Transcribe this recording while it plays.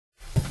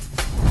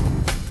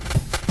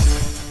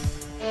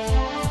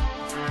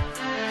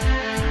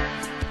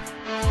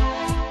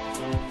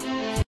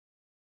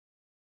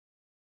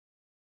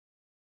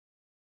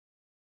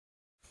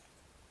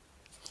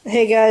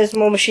Hey guys,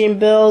 Mo Machine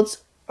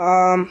Builds.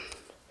 Back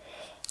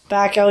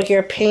out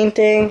here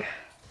painting.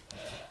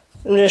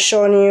 I'm just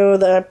showing you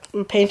that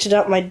I painted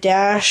up my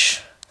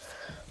dash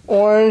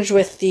orange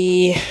with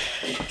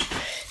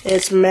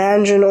it's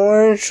Mandarin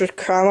orange with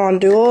Crown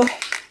Dual.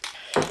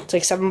 It's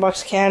like $7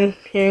 a can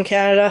here in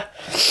Canada.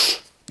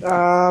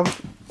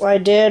 What I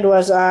did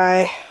was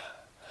I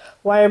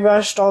wire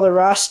brushed all the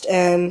rust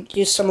and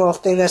used some little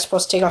thing that's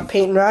supposed to take off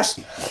paint and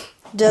rust.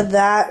 Did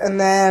that and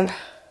then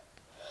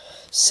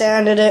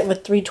sanded it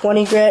with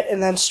 320 grit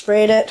and then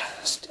sprayed it.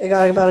 I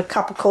got about a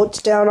couple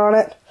coats down on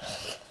it.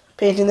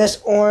 Painting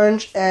this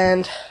orange,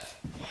 and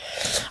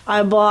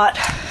I bought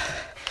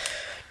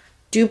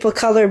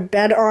Duplicolor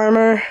bed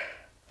armor.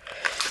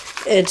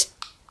 It's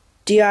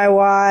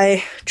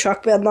DIY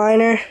truck bed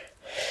liner.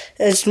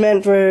 It's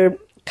meant for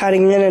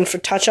cutting linen for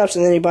touch-ups,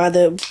 and then you buy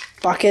the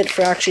bucket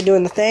for actually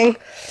doing the thing.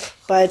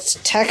 But it's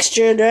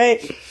textured,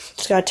 right?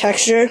 It's got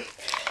texture.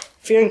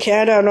 If you're in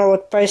Canada, I don't know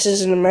what the price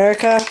is in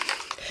America.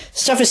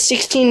 Stuff is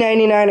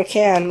 $16.99 a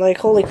can. Like,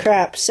 holy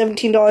crap.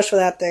 $17 for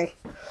that thing.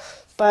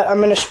 But I'm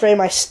going to spray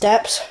my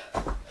steps.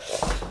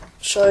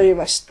 Show you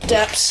my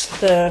steps.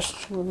 The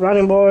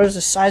running boards,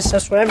 the side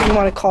steps, whatever you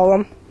want to call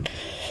them.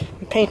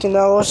 I'm painting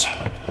those.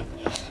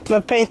 I'm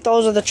going to paint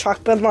those with the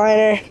truck bed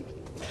liner.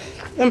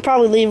 And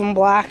probably leave them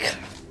black.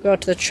 Go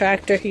to the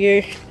tractor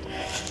here.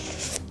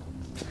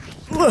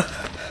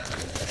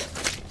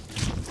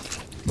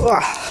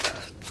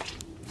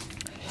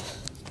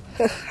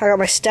 I got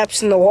my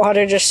steps in the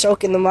water just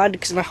soaking the mud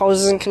because my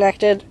hose isn't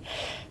connected.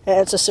 And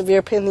it's a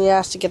severe pain in the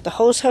ass to get the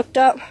hose hooked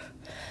up.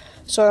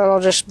 So I'll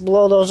just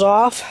blow those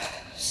off.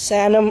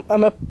 Sand them.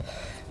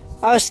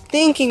 I was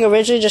thinking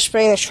originally just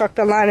spraying the truck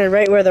bed liner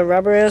right where the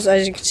rubber is.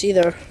 As you can see,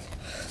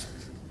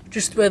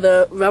 just where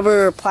the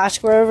rubber or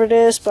plastic, wherever it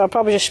is. But I'll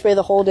probably just spray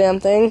the whole damn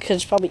thing because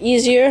it's probably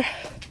easier.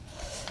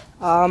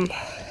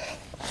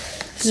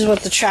 This is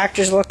what the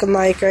tractor's looking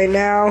like right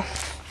now.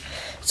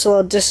 It's a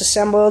little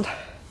disassembled.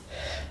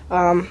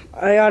 I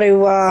got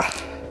to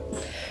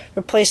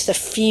replace the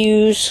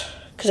fuse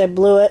because I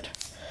blew it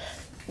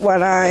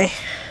when as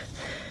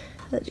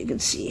you can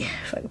see,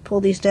 if I can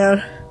pull these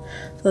down,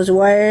 those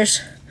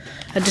wires.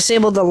 I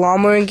disabled the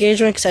lawnmower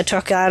engagement because I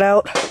took that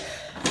out.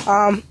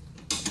 I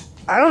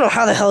don't know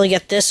how the hell to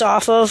get this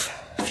off of.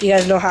 If you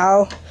guys know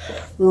how,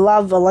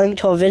 love a link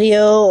to a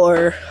video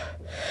or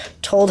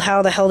told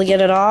how the hell to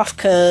get it off,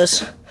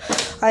 because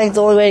I think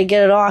the only way to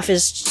get it off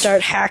is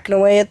start hacking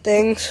away at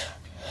things.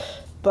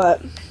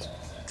 But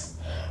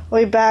I'll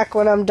be back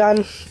when I'm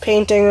done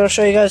painting. I'll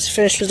show you guys the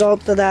finished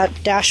result of that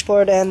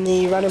dashboard and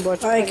the running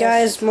board. Alright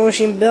guys, Mo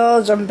Machine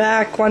Builds. I'm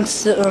back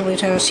once let me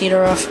turn the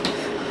heater off.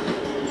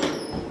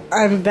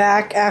 I'm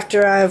back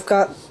after I've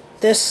got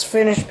this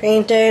finished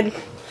painted.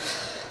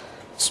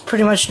 It's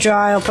pretty much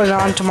dry. I'll put it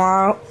on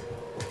tomorrow.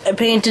 I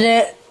painted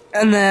it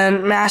and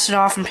then masked it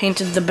off and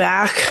painted the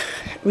back.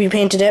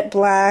 Repainted it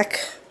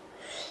black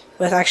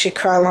with actually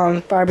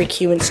Krylon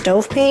barbecue and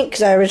stove paint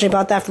because I originally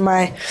bought that for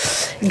my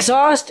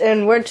exhaust.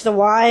 And word to the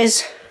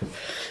wise,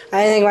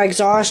 I didn't think my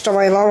exhaust on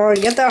my lawnmower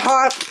would get that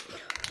hot,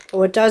 but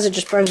what it does, it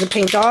just burns the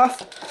paint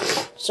off.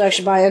 So I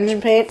should buy engine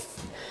paint.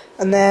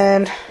 And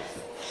then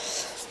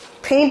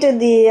painted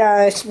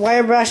the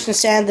wire brush and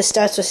sanded the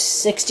studs with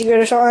 60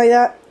 grit or something like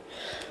that.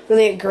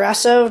 Really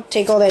aggressive.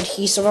 Take all the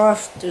adhesive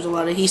off. There's a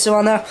lot of adhesive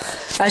on there.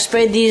 I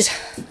sprayed these.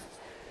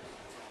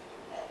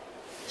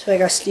 So I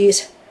got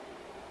these.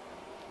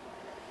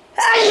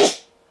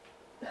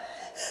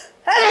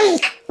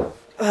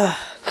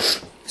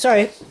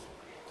 Sorry.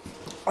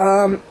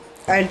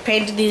 I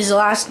painted these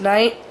last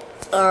night.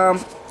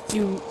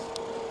 You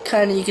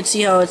can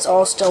see how it's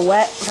all still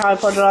wet. How I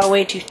put it on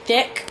way too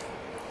thick,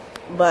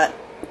 but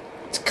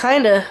it's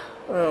kind of,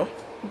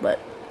 but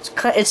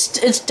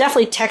it's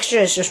definitely textured.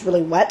 It's just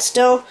really wet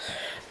still.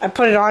 I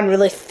put it on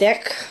really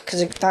thick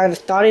because I kind of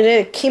thought it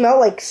did. It came out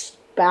like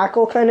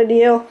spackle kind of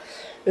deal.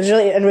 It was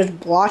really, and it was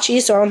blotchy,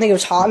 so I don't think it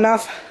was hot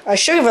enough. I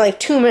shook it for like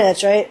 2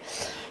 minutes, right?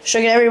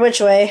 Shook it every which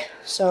way.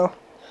 So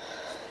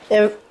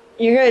if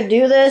you're gonna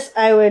do this,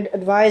 I would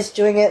advise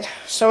doing it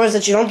somewhere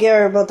that you don't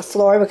care about the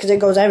floor because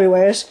it goes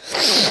everywhere.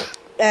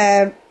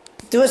 And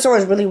do it somewhere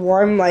it's really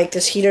warm, like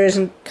this heater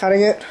isn't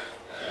cutting it.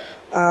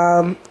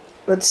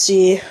 Let's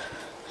see.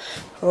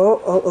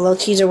 Oh, a little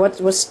teaser. What's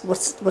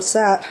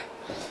that?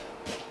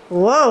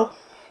 Whoa,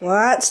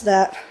 what's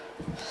that?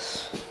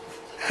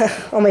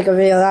 I'll make a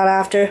video of that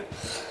after.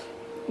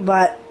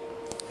 But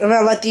I'm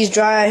gonna let these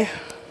dry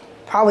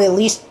probably at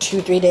least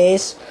 2-3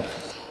 days.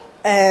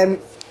 And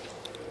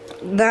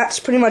that's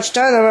pretty much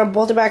done. I'm gonna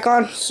bolt it back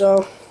on.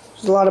 So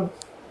there's a lot of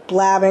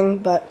blabbing,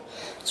 but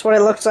that's what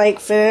it looks like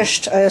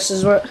finished. This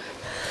is what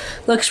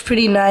looks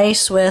pretty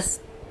nice with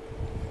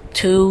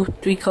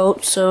 2-3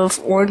 coats of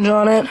orange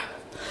on it.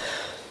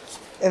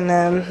 And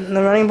then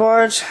the running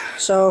boards.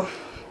 So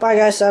bye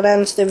guys, that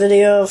ends the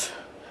video of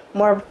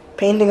more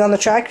painting on the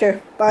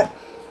tractor. Bye.